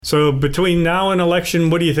So between now and election,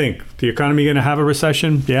 what do you think? The economy going to have a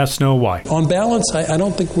recession? Yes, no, why? On balance, I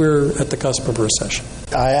don't think we're at the cusp of a recession.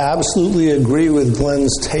 I absolutely agree with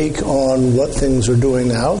Glenn's take on what things are doing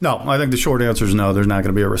now. No, I think the short answer is no. There's not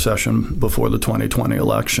going to be a recession before the 2020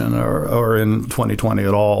 election or in 2020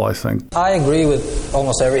 at all, I think. I agree with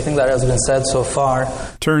almost everything that has been said so far.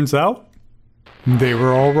 Turns out, they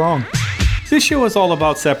were all wrong. This show is all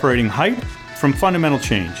about separating hype from fundamental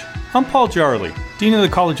change. I'm Paul Jarley, Dean of the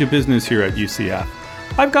College of Business here at UCF.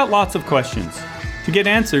 I've got lots of questions. To get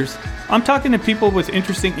answers, I'm talking to people with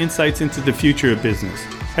interesting insights into the future of business.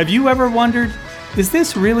 Have you ever wondered, is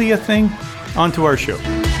this really a thing? On to our show.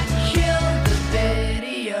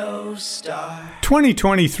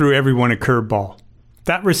 2020 threw everyone a curveball.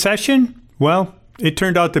 That recession? Well, it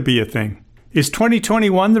turned out to be a thing. Is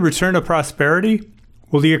 2021 the return of prosperity?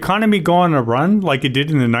 Will the economy go on a run like it did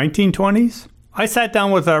in the 1920s? I sat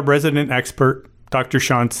down with our resident expert, Dr.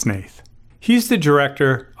 Sean Snaith. He's the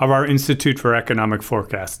director of our Institute for Economic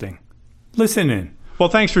Forecasting. Listen in. Well,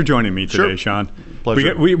 thanks for joining me today, Sure. Sean.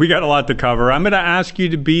 Pleasure. We got a lot to cover. I'm going to ask you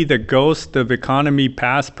to be the ghost of economy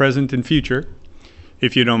past, present, and future,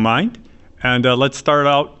 if you don't mind. And let's start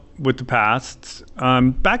out with the past.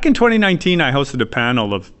 Back in 2019, I hosted a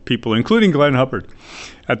panel of people, including Glenn Hubbard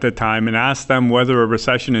at the time, and asked them whether a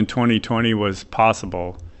recession in 2020 was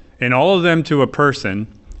possible. And all of them to a person,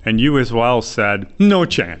 and you as well, said, no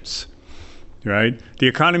chance, right? The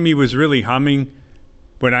economy was really humming.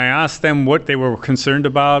 When I asked them what they were concerned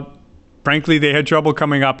about, frankly, they had trouble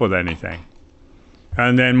coming up with anything.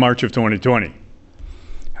 And then March of 2020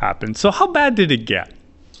 happened. So how bad did it get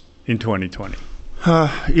in 2020?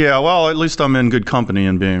 Yeah, well, at least I'm in good company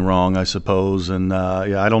in being wrong, I suppose. And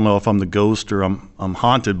I don't know if I'm the ghost or I'm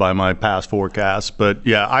haunted by my past forecasts. But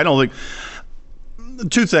yeah, I don't think...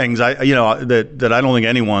 Two things that I don't think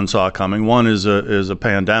anyone saw coming. One is a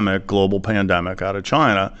pandemic, global pandemic out of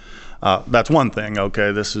China. That's one thing.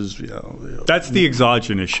 Okay, this is That's the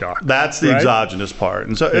exogenous shock. That's the right? exogenous part,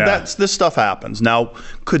 and so this stuff happens. Now,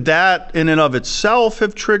 could that in and of itself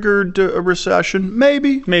have triggered a recession?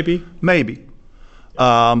 Maybe.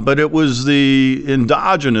 But it was the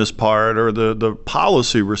endogenous part or the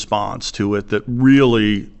policy response to it that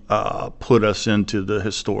really put us into the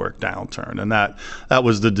historic downturn, and that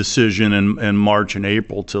was the decision in March and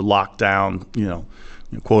April to lock down,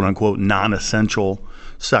 quote unquote, non-essential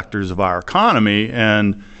sectors of our economy,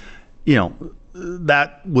 and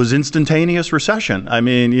that was instantaneous recession. I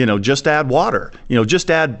mean, just add water,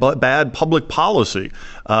 just add bad public policy,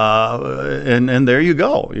 and there you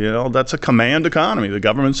go. That's a command economy. The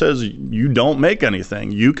government says you don't make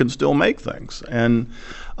anything, you can still make things, and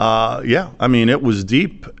it was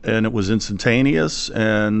deep and it was instantaneous,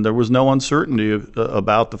 and there was no uncertainty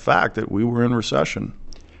about the fact that we were in recession.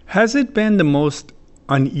 Has it been the most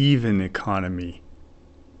uneven economy?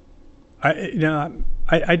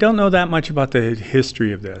 I don't know that much about the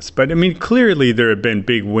history of this, but I mean, clearly there have been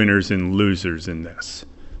big winners and losers in this.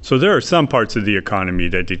 So there are some parts of the economy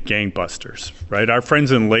that did gangbusters, right? Our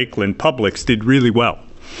friends in Lakeland, Publix, did really well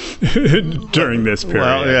during this period.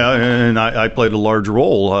 Well, yeah, and I played a large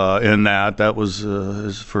role in that. That was,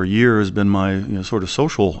 for a year, has been my sort of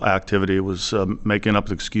social activity. It was making up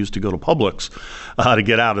the excuse to go to Publix to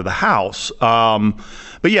get out of the house.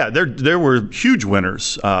 But yeah, there were huge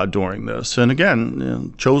winners during this, and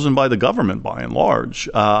again, chosen by the government by and large.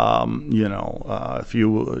 If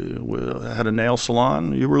you had a nail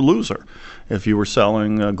salon, you were a loser. If you were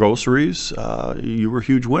selling groceries, you were a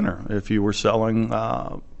huge winner. If you were selling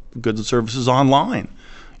goods and services online,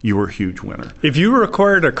 you were a huge winner. If you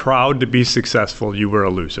required a crowd to be successful, you were a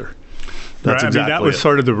loser. That's right? exactly that was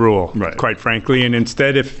sort of the rule, right, quite frankly. And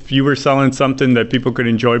instead, if you were selling something that people could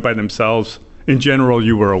enjoy by themselves, in general,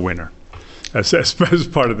 you were a winner as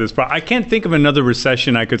part of this. I can't think of another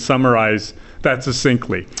recession I could summarize that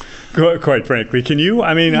succinctly, quite frankly. Can you?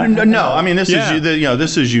 I mean, no. I mean, this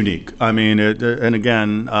is unique. I mean,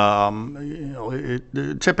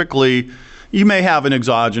 typically, you may have an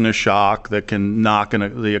exogenous shock that can knock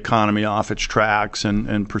the economy off its tracks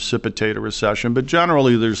and precipitate a recession, but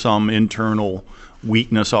generally, there's some internal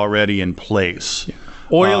weakness already in place. Yeah.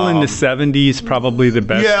 Oil in the 70s, probably the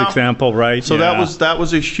best example, right? So that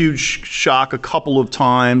was a huge shock a couple of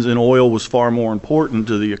times, and oil was far more important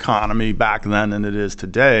to the economy back then than it is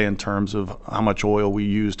today in terms of how much oil we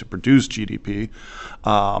use to produce GDP.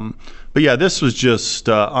 But yeah, this was just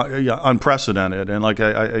unprecedented, and like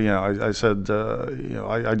I said,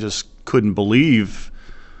 I just couldn't believe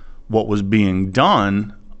what was being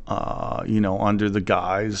done. Under the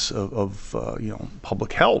guise of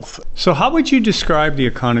public health. So how would you describe the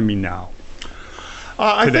economy now?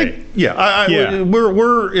 today? think,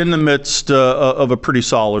 we're in the midst of a pretty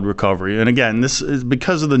solid recovery. And again, this is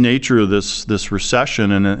because of the nature of this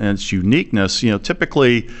recession and its uniqueness.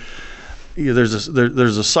 Typically, there's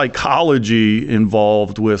a psychology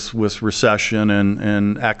involved with recession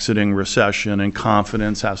and exiting recession, and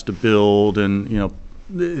confidence has to build, and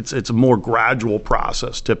it's a more gradual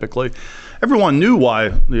process typically. Everyone knew why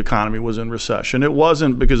the economy was in recession. It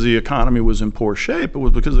wasn't because the economy was in poor shape. It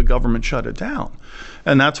was because the government shut it down.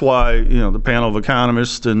 And that's why, the panel of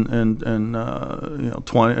economists in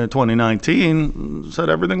 2019 said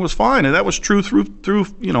everything was fine. And that was true through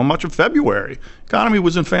much of February. Economy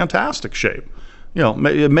was in fantastic shape.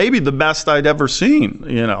 Maybe the best I'd ever seen,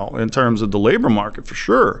 in terms of the labor market for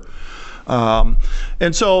sure.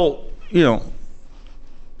 And so,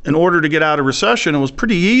 in order to get out of recession, it was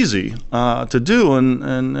pretty easy to do,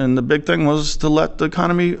 and the big thing was to let the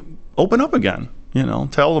economy open up again.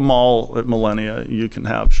 Tell them all at Millenia you can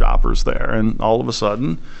have shoppers there, and all of a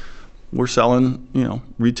sudden, we're selling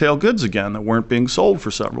retail goods again that weren't being sold for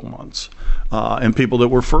several months, and people that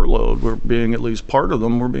were furloughed were being, at least part of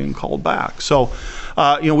them, were being called back. So,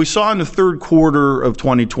 we saw in the third quarter of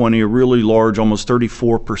 2020 a really large, almost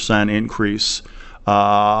 34% increase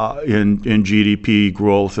in GDP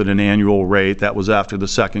growth at an annual rate. That was after the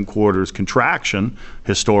second quarter's contraction,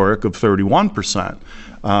 historic, of 31%.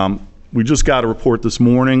 We just got a report this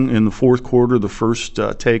morning in the fourth quarter, the first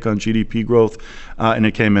take on GDP growth, and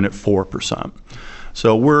it came in at 4%.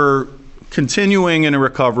 So we're continuing in a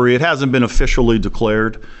recovery. It hasn't been officially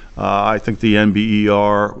declared. I think the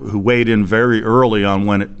NBER, who weighed in very early on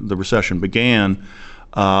when the recession began,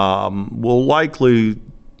 will likely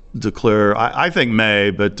declare, I think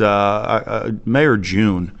May, but May or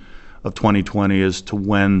June of 2020 as to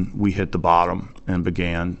when we hit the bottom and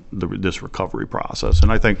began this recovery process.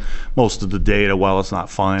 And I think most of the data, while it's not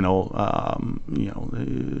final,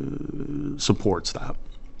 supports that.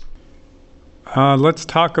 Let's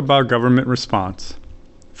talk about government response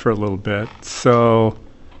for a little bit. So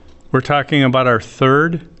we're talking about our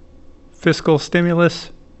third fiscal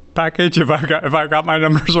stimulus package, if I got my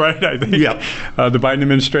numbers right, I think. Yep. The Biden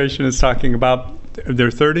administration is talking about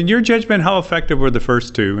their third. In your judgment, how effective were the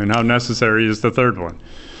first two, and how necessary is the third one?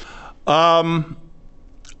 I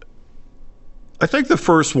think the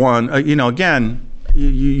first one, again,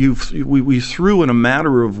 we threw in a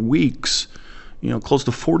matter of weeks, close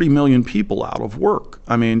to 40 million people out of work.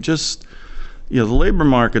 I mean, just, the labor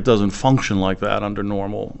market doesn't function like that under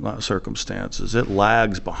normal circumstances. It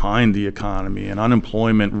lags behind the economy, and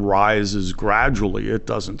unemployment rises gradually. It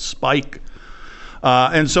doesn't spike.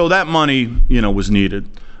 And so that money, was needed.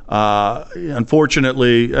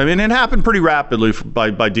 Unfortunately, I mean, it happened pretty rapidly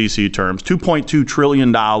by DC terms. $2.2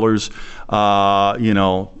 trillion,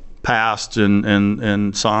 passed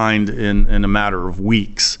and signed in a matter of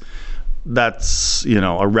weeks. That's,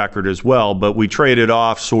 a record as well, but we traded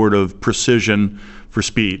off sort of precision for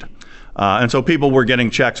speed. And so people were getting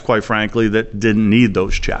checks, quite frankly, that didn't need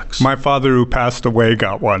those checks. My father, who passed away,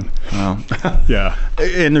 got one. Yeah.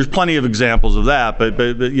 And there's plenty of examples of that, but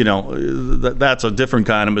that's a different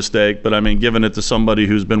kind of mistake. But I mean, giving it to somebody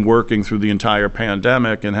who's been working through the entire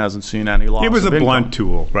pandemic and hasn't seen any loss. It was a blunt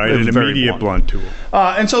tool, right? An immediate blunt tool.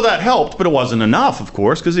 And so that helped, but it wasn't enough, of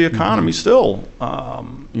course, because the economy still,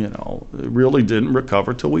 really didn't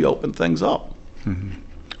recover till we opened things up. Mm-hmm.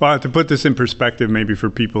 Well, to put this in perspective, maybe for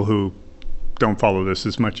people who don't follow this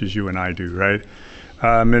as much as you and I do, right?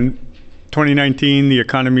 In 2019, the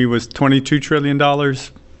economy was $22 trillion,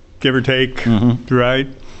 give or take, right?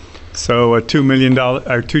 So a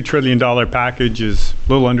 $2 trillion package is a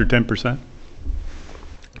little under 10%.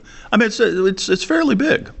 I mean, it's fairly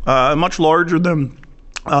big, much larger than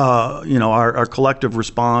our collective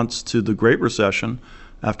response to the Great Recession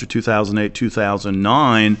after 2008,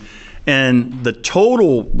 2009. And the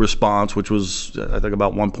total response, which was, I think,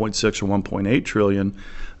 about 1.6 or 1.8 trillion,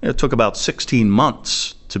 it took about 16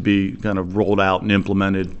 months to be kind of rolled out and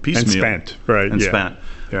implemented piecemeal. And spent, right. And spent.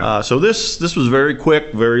 Yeah. So this was very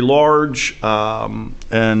quick, very large, and,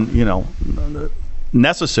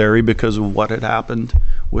 necessary because of what had happened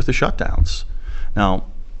with the shutdowns. Now,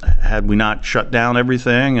 had we not shut down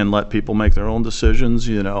everything and let people make their own decisions,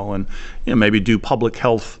 and maybe do public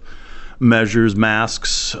health measures,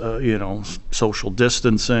 masks, social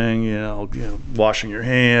distancing, washing your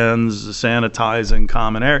hands, sanitizing,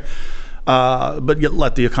 common air, but yet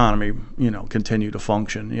let the economy, continue to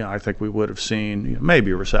function. I think we would have seen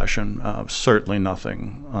maybe a recession, certainly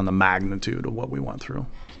nothing on the magnitude of what we went through.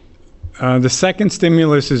 The second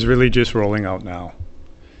stimulus is really just rolling out now.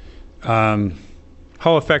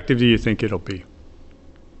 How effective do you think it'll be?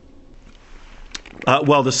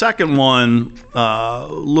 Well, the second one, a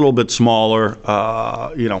little bit smaller.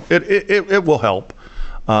 It will help.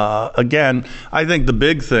 Again, I think the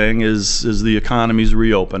big thing is the economy's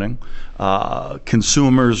reopening.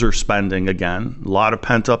 Consumers are spending again. A lot of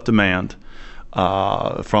pent-up demand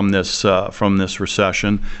from this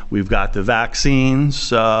recession. We've got the vaccines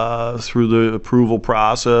through the approval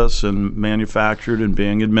process and manufactured and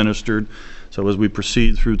being administered. So as we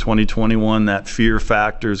proceed through 2021, that fear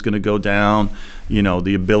factor is going to go down.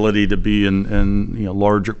 The ability to be in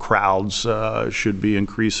larger crowds should be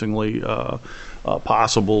increasingly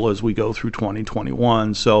possible as we go through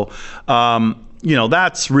 2021. So,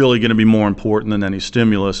 that's really going to be more important than any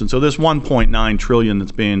stimulus. And so this 1.9 trillion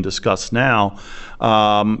that's being discussed now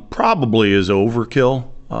probably is overkill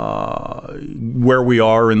where we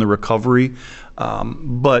are in the recovery.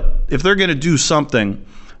 But if they're going to do something,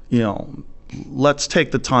 let's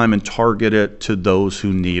take the time and target it to those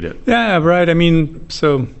who need it. Yeah, right. I mean,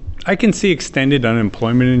 so I can see extended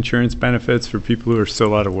unemployment insurance benefits for people who are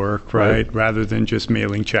still out of work, right? Rather than just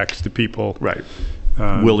mailing checks to people. Right.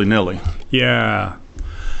 Willy-nilly. Yeah.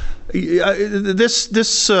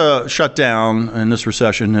 This shutdown and this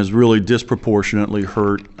recession has really disproportionately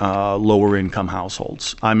hurt lower income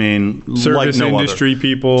households. I mean, service like no industry other.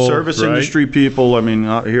 people. Service industry people. I mean,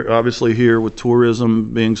 here with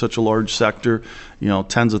tourism being such a large sector,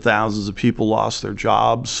 tens of thousands of people lost their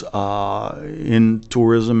jobs in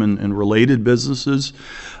tourism and related businesses.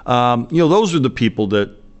 Those are the people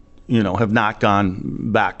that have not gone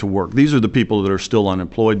back to work. These are the people that are still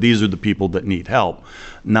unemployed. These are the people that need help,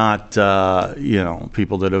 not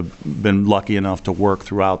people that have been lucky enough to work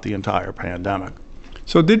throughout the entire pandemic.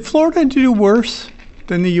 So did Florida do worse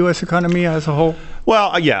than the U.S. economy as a whole?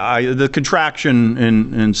 Well, the contraction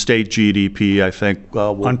in state GDP, I think,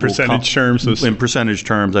 on percentage terms. In percentage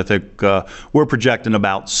terms, I think we're projecting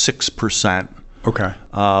about 6%. Okay.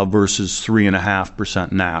 Versus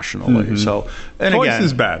 3.5% nationally. Mm-hmm. So, and twice again,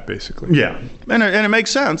 as bad, basically. Yeah, and it makes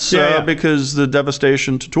sense because the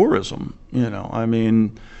devastation to tourism. I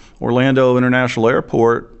mean, Orlando International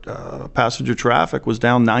Airport passenger traffic was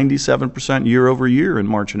down 97% year over year in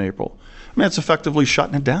March and April. I mean, it's effectively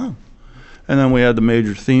shutting it down. And then we had the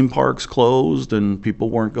major theme parks closed, and people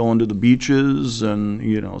weren't going to the beaches,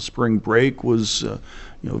 and spring break was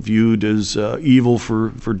viewed as evil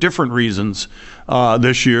for different reasons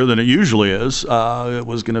this year than it usually is. It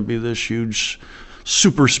was going to be this huge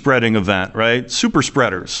super spreading event, right? Super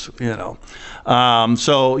spreaders,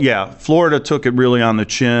 Florida took it really on the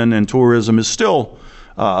chin, and tourism is still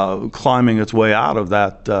climbing its way out of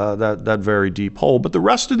that very deep hole. But the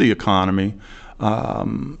rest of the economy,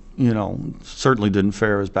 certainly didn't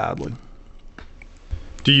fare as badly.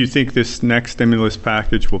 Do you think this next stimulus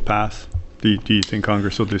package will pass? Do you think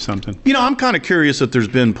Congress will do something? I'm kind of curious that there's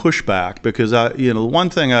been pushback because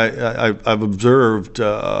one thing I've observed,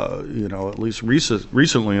 at least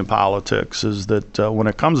recently in politics, is that when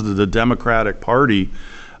it comes to the Democratic Party,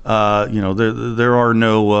 there are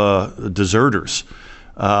no deserters.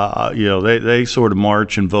 They sort of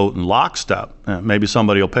march and vote in lockstep. Maybe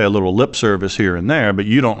somebody will pay a little lip service here and there, but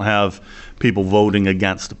you don't have people voting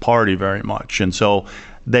against the party very much. And so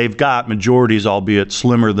they've got majorities, albeit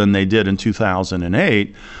slimmer than they did in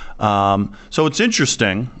 2008. So it's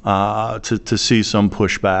interesting to see some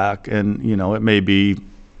pushback, and it may be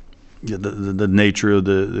the nature of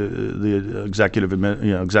the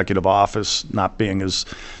executive office not being as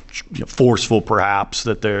forceful, perhaps,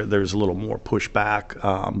 that there's a little more pushback.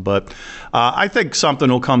 But I think something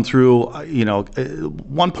will come through.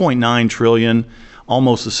 1.9 trillion.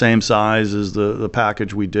 Almost the same size as the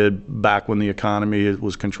package we did back when the economy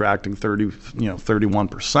was contracting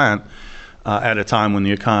 31% at a time when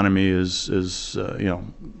the economy is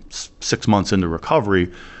 6 months into recovery.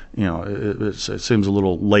 It seems a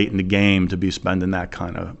little late in the game to be spending that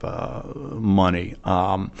kind of money.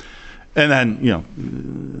 And then,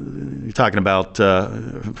 you're talking about,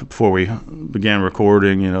 before we began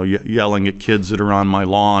recording, yelling at kids that are on my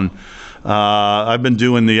lawn. I've been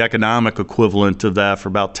doing the economic equivalent of that for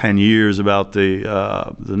about 10 years about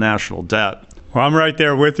the national debt. Well, I'm right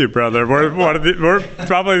there with you, brother. We're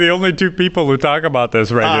probably the only two people who talk about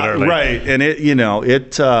this regularly. Right, and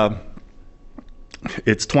it's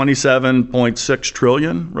 27.6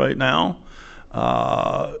 trillion right now.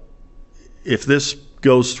 If this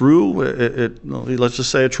goes through, let's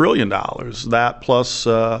just say $1 trillion. That plus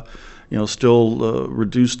still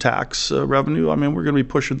reduced tax revenue. I mean, we're going to be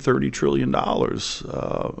pushing $30 trillion.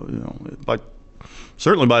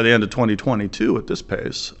 Certainly by the end of 2022 at this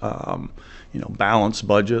pace. Balanced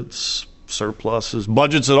budgets, surpluses,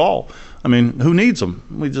 budgets at all. I mean, who needs them?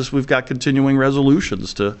 We've got continuing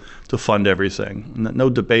resolutions to fund everything. No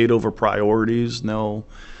debate over priorities. No,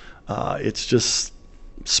 it's just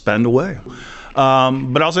spend away.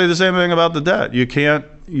 But I'll say the same thing about the debt. You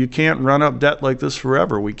can't run up debt like this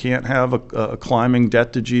forever. We can't have a climbing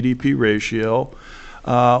debt to GDP ratio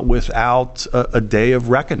without a day of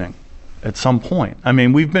reckoning at some point. I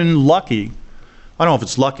mean, we've been lucky. I don't know if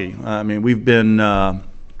it's lucky. I mean, we've been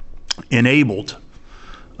enabled.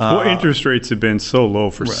 Well, interest rates have been so low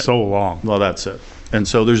for so long. Well, that's it. And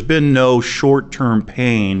so there's been no short-term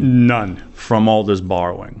pain. None. From all this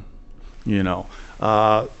borrowing,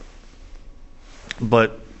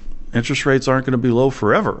 But interest rates aren't going to be low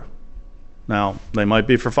forever. Now, they might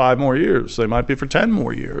be for 5 more years. They might be for 10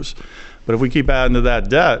 more years. But if we keep adding to that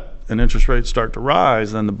debt and interest rates start to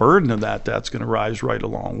rise, then the burden of that debt's going to rise right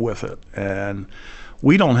along with it. And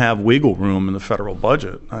we don't have wiggle room in the federal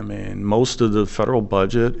budget. I mean, most of the federal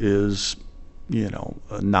budget is,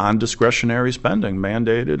 non-discretionary spending,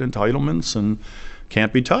 mandated entitlements, and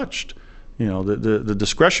can't be touched. The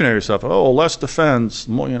discretionary stuff, less defense,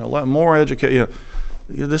 more education.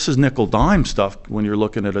 This is nickel dime stuff when you're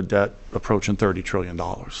looking at a debt approaching $30 trillion.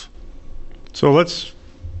 So let's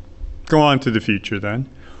go on to the future then.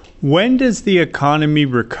 When does the economy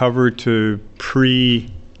recover to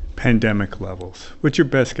pre-pandemic levels? What's your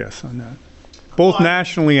best guess on that? Both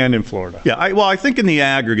nationally and in Florida. Yeah, I think in the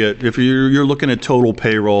aggregate, if you're looking at total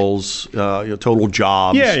payrolls, total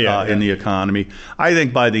jobs in the economy, I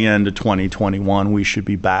think by the end of 2021 we should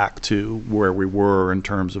be back to where we were in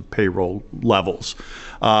terms of payroll levels.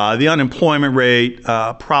 The unemployment rate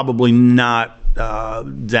probably not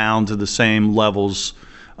down to the same levels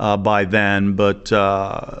by then, but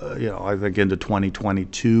I think into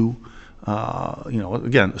 2022.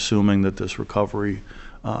 Again, assuming that this recovery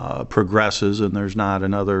progresses and there's not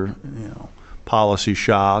another policy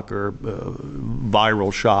shock or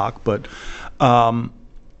viral shock, but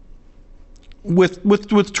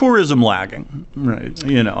with tourism lagging, right?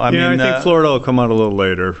 I think Florida will come out a little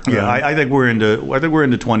later. Yeah, I think we're into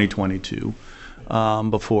 2022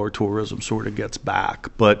 before tourism sort of gets back,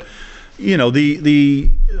 but.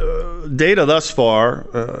 The data thus far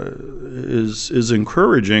is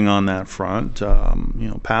encouraging on that front.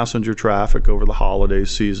 Passenger traffic over the holiday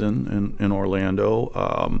season in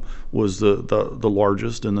Orlando was the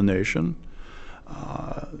largest in the nation.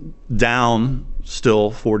 Down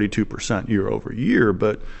still 42% year over year,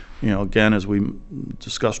 but again, as we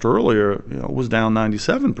discussed earlier, it was down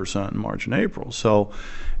 97% in March and April. So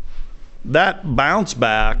that bounce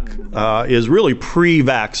back is really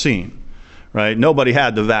pre-vaccine. Right, nobody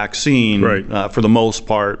had the vaccine for the most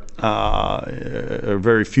part.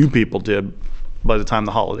 Very few people did by the time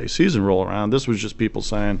the holiday season rolled around. This was just people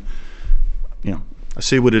saying, I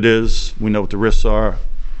see what it is. We know what the risks are.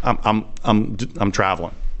 I'm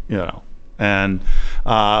traveling. And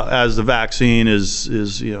as the vaccine is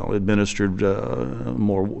administered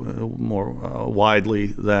more widely,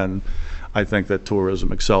 then I think that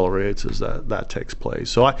tourism accelerates as that takes place.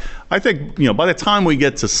 So I think by the time we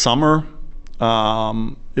get to summer.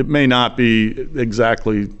 It may not be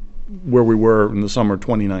exactly where we were in the summer of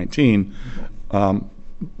 2019,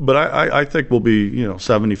 but I think we'll be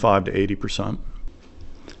 75 to 80%.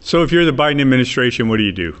 So if you're the Biden administration, what do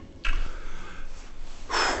you do?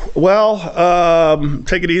 Well,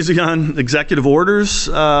 take it easy on executive orders.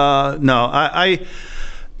 No, I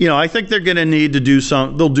think they're going to need to do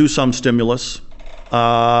some. They'll do some stimulus.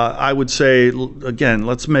 I would say, again,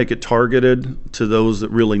 let's make it targeted to those that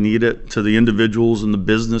really need it, to the individuals and the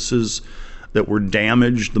businesses that were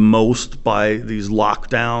damaged the most by these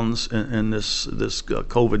lockdowns and this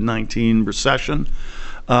COVID-19 recession.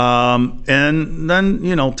 And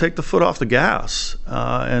then, take the foot off the gas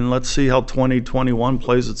and let's see how 2021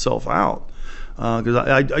 plays itself out. Because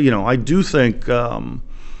I do think,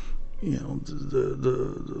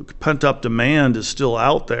 the pent-up demand is still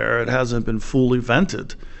out there. It hasn't been fully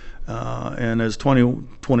vented. And as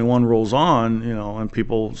 2021 rolls on, and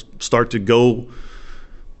people start to go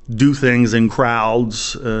do things in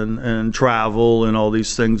crowds and travel and all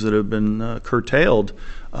these things that have been curtailed,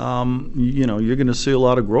 you're going to see a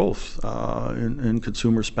lot of growth in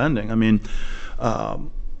consumer spending. I mean,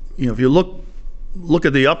 if you look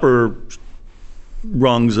at the upper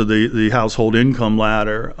rungs of the household income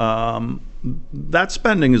ladder, that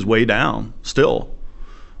spending is way down still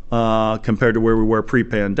compared to where we were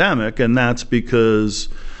pre-pandemic, and that's because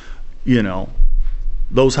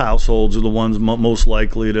those households are the ones most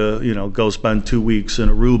likely to, go spend 2 weeks in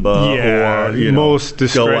Aruba or, most go out.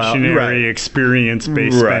 discretionary Right.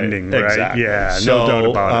 experience-based spending, right? Exactly. Yeah, So, no doubt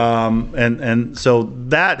about it. And so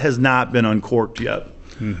that has not been uncorked yet.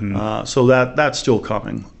 So that's still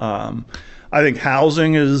coming. I think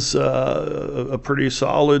housing is a pretty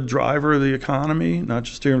solid driver of the economy, not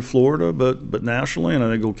just here in Florida, but nationally, and I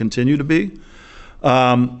think it will continue to be.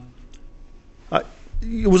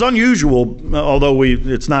 It was unusual, although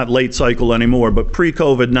it's not late cycle anymore, but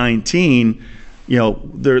pre-COVID-19,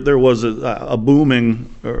 there was a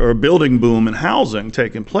booming or a building boom in housing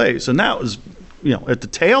taking place, and that was, at the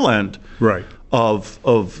tail end Right. of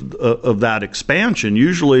that expansion.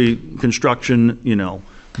 Usually construction,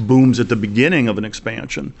 booms at the beginning of an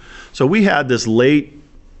expansion. So we had this late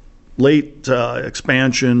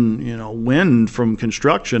expansion, wind from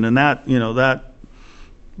construction, and that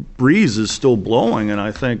breeze is still blowing, and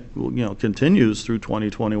I think continues through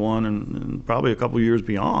 2021 and probably a couple of years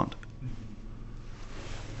beyond.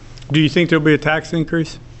 Do you think there'll be a tax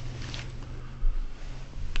increase?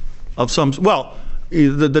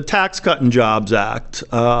 The Tax Cut and Jobs Act,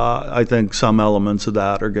 I think some elements of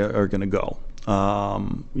that are going to go.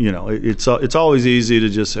 It's always easy to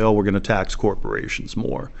just say, oh, we're going to tax corporations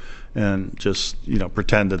more, and just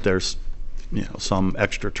pretend that there's some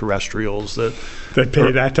extraterrestrials that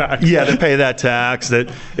pay that tax. Yeah, that pay that tax.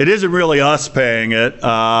 That it isn't really us paying it,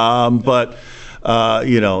 but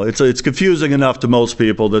it's confusing enough to most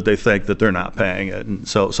people that they think that they're not paying it, and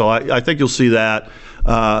so I think you'll see that.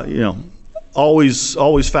 Always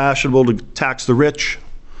fashionable to tax the rich.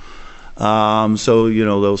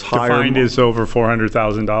 Those higher Defined is over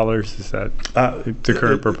 $400,000. Is that the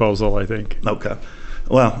current proposal? I think. Okay.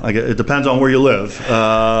 Well, it depends on where you live.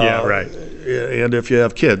 Yeah, right. And if you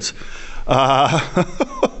have kids. I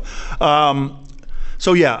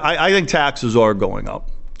think taxes are going up.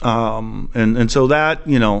 And so that,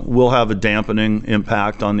 will have a dampening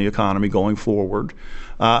impact on the economy going forward.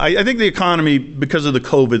 I think the economy, because of the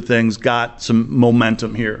COVID things, got some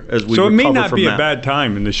momentum here as we recover from that. So it may not be a bad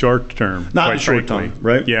time in the short term. Not in the short term,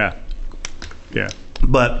 right? Yeah. Yeah.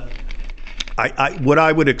 But what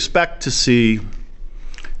I would expect to see,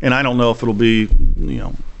 and I don't know if it'll be,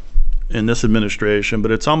 in this administration,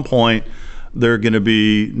 but at some point there are going to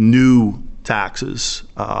be new taxes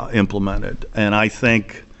implemented. And I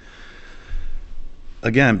think,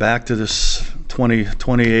 again, back to this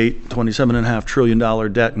 $27.5 trillion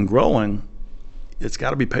debt and growing, it's got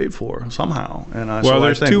to be paid for somehow. And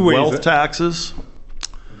there's two ways. Wealth taxes.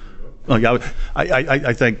 I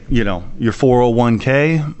think your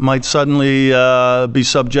 401k might suddenly be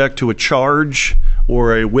subject to a charge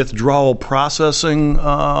or a withdrawal processing,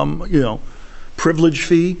 privilege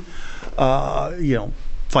fee.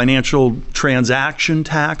 Financial transaction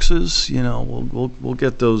taxes. We'll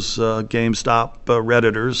get those GameStop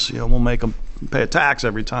Redditors. We'll make them pay a tax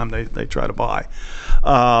every time they try to buy.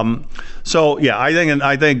 I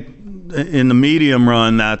think in the medium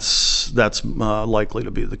run, that's likely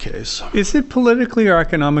to be the case. Is it politically or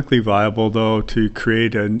economically viable, though, to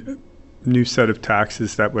create a new set of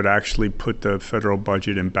taxes that would actually put the federal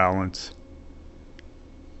budget in balance?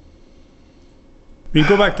 I mean,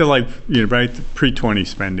 go back to pre-20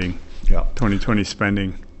 spending, 2020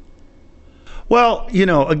 spending. Well,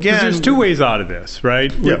 again, there's two ways out of this, right?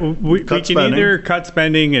 Yeah. We can either cut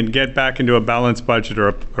spending and get back into a balanced budget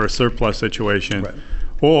or a surplus situation, right.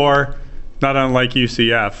 Or, not unlike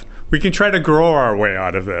UCF, we can try to grow our way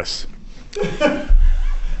out of this.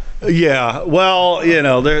 Yeah, well,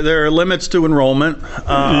 there are limits to enrollment.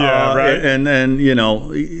 Yeah, right. And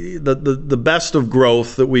the best of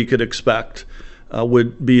growth that we could expect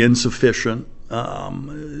would be insufficient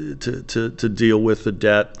to deal with the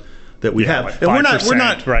debt that we have. Like 5%, we're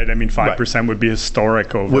not right. I mean, 5% would be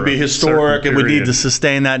historic over. Would be historic, and would need to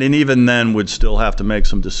sustain that, and even then, would still have to make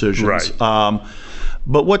some decisions. Right.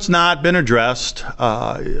 But what's not been addressed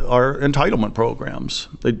are entitlement programs.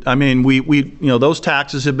 Those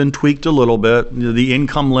taxes have been tweaked a little bit. The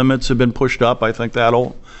income limits have been pushed up. I think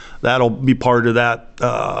that'll be part of that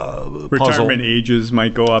puzzle. Retirement ages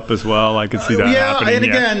might go up as well. I could see that happening. And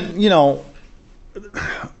again,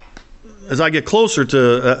 as I get closer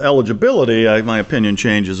to eligibility, my opinion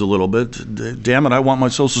changes a little bit. Damn it, I want my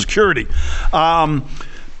Social Security.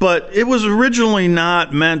 But it was originally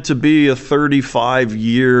not meant to be a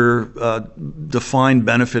 35-year defined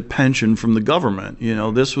benefit pension from the government.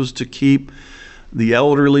 This was to keep the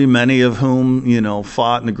elderly, many of whom,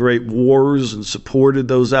 fought in the great wars and supported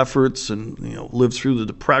those efforts and, lived through the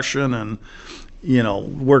Depression and,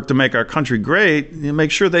 worked to make our country great, make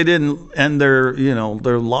sure they didn't end their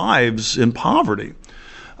lives in poverty.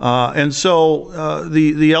 And so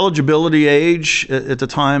the eligibility age at the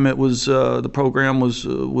time it was the program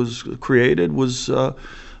was created was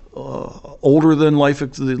older than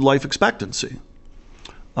the life expectancy.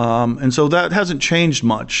 And so that hasn't changed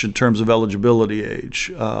much in terms of eligibility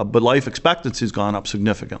age, but life expectancy has gone up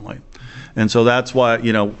significantly. And so that's why,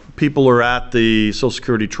 people are at the Social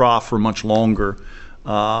Security trough for much longer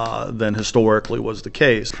than historically was the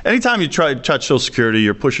case. Anytime you try to touch Social Security,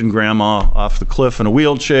 you're pushing grandma off the cliff in a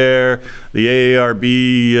wheelchair, the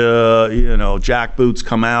AARB, jackboots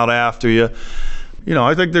come out after you.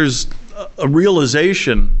 I think there's a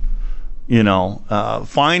realization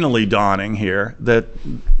finally dawning here that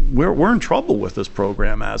we're in trouble with this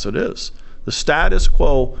program as it is. The status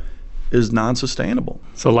quo is non-sustainable.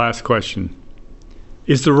 So last question.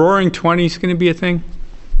 Is the Roaring 20s going to be a thing?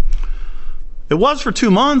 It was for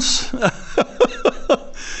 2 months. Right?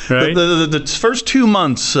 The first 2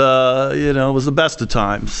 months, was the best of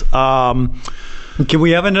times. Can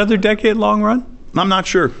we have another decade-long run? I'm not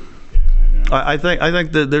sure. I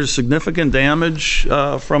think that there's significant damage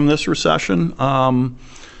from this recession. I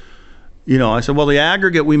said, well, the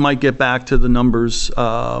aggregate, we might get back to the numbers, in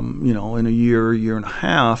a year and a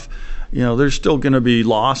half. There's still going to be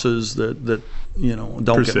losses that don't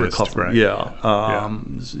persist, get recovered. Right. Yeah.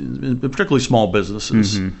 Particularly small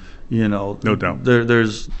businesses. Mm-hmm. No doubt.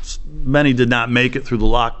 There's many did not make it through the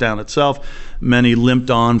lockdown itself. Many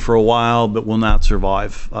limped on for a while, but will not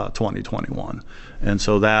survive 2021. And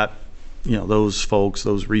so that, those folks,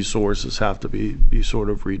 those resources have to be sort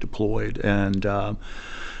of redeployed. And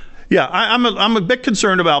I'm a bit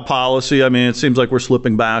concerned about policy. I mean, it seems like we're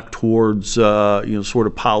slipping back towards sort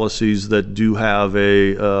of policies that do have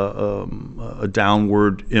a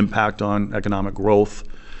downward impact on economic growth.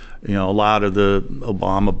 A lot of the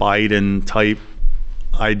Obama-Biden type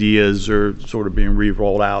ideas are sort of being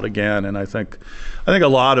re-rolled out again, and I think a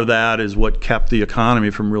lot of that is what kept the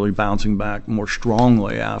economy from really bouncing back more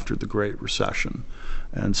strongly after the Great Recession.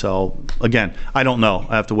 And so, again, I don't know.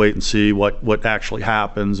 I have to wait and see what actually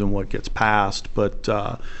happens and what gets passed. But,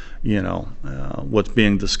 what's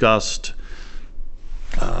being discussed,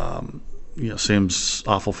 seems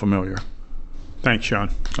awful familiar. Thanks, Sean.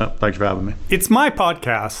 Thanks for having me. It's my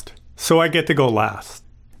podcast, so I get to go last.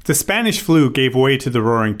 The Spanish flu gave way to the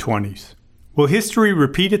Roaring 20s. Will history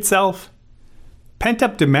repeat itself?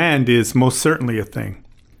 Pent-up demand is most certainly a thing.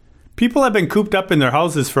 People have been cooped up in their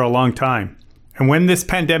houses for a long time. And when this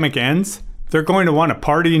pandemic ends, they're going to want to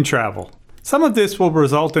party and travel. Some of this will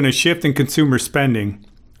result in a shift in consumer spending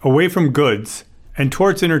away from goods and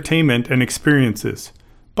towards entertainment and experiences.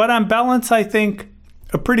 But on balance, I think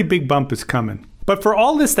a pretty big bump is coming. But for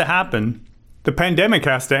all this to happen, the pandemic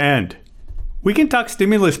has to end. We can talk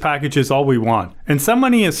stimulus packages all we want, and some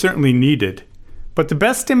money is certainly needed. But the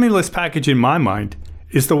best stimulus package in my mind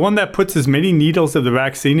is the one that puts as many needles of the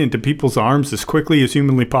vaccine into people's arms as quickly as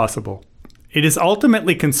humanly possible. It is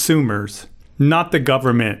ultimately consumers, not the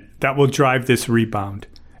government, that will drive this rebound.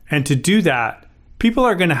 And to do that, people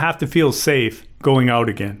are going to have to feel safe going out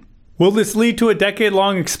again. Will this lead to a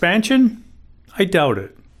decade-long expansion? I doubt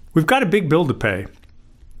it. We've got a big bill to pay.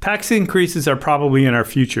 Tax increases are probably in our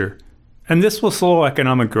future, and this will slow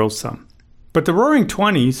economic growth some. But the Roaring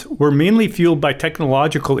 20s were mainly fueled by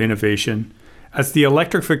technological innovation, as the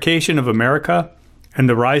electrification of America and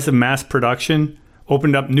the rise of mass production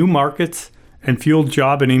opened up new markets and fueled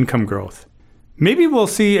job and income growth. Maybe we'll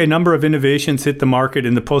see a number of innovations hit the market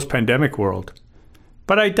in the post-pandemic world,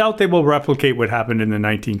 but I doubt they will replicate what happened in the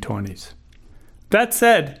 1920s. That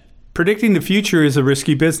said, predicting the future is a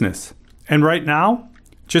risky business, and right now,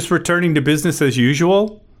 just returning to business as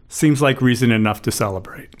usual seems like reason enough to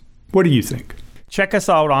celebrate. What do you think? Check us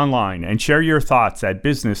out online and share your thoughts at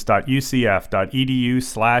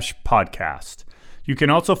business.ucf.edu/podcast. You can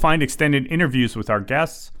also find extended interviews with our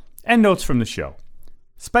guests and notes from the show.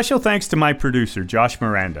 Special thanks to my producer, Josh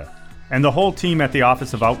Miranda, and the whole team at the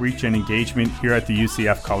Office of Outreach and Engagement here at the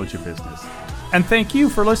UCF College of Business. And thank you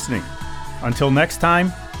for listening. Until next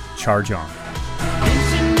time, charge on.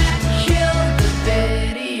 Internet killed the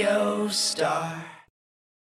video star.